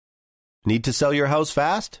Need to sell your house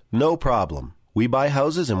fast? No problem. We buy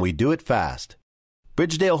houses and we do it fast.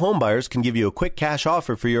 Bridgedale Homebuyers can give you a quick cash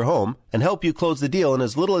offer for your home and help you close the deal in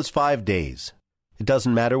as little as 5 days. It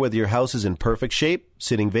doesn't matter whether your house is in perfect shape,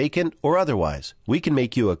 sitting vacant, or otherwise. We can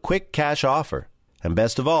make you a quick cash offer. And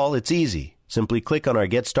best of all, it's easy. Simply click on our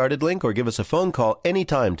Get Started link or give us a phone call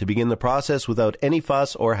anytime to begin the process without any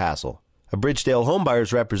fuss or hassle. A Bridgedale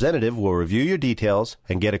Homebuyers representative will review your details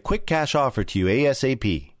and get a quick cash offer to you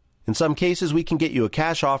ASAP. In some cases, we can get you a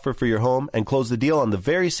cash offer for your home and close the deal on the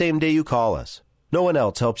very same day you call us. No one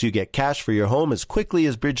else helps you get cash for your home as quickly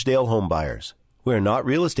as Bridgedale Homebuyers. We are not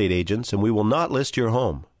real estate agents and we will not list your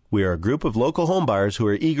home. We are a group of local homebuyers who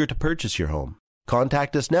are eager to purchase your home.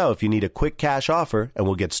 Contact us now if you need a quick cash offer and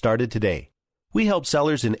we'll get started today. We help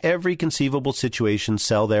sellers in every conceivable situation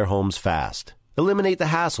sell their homes fast. Eliminate the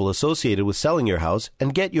hassle associated with selling your house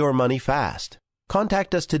and get your money fast.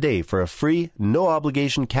 Contact us today for a free,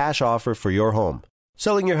 no-obligation cash offer for your home.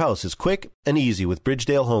 Selling your house is quick and easy with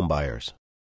Bridgedale Homebuyers.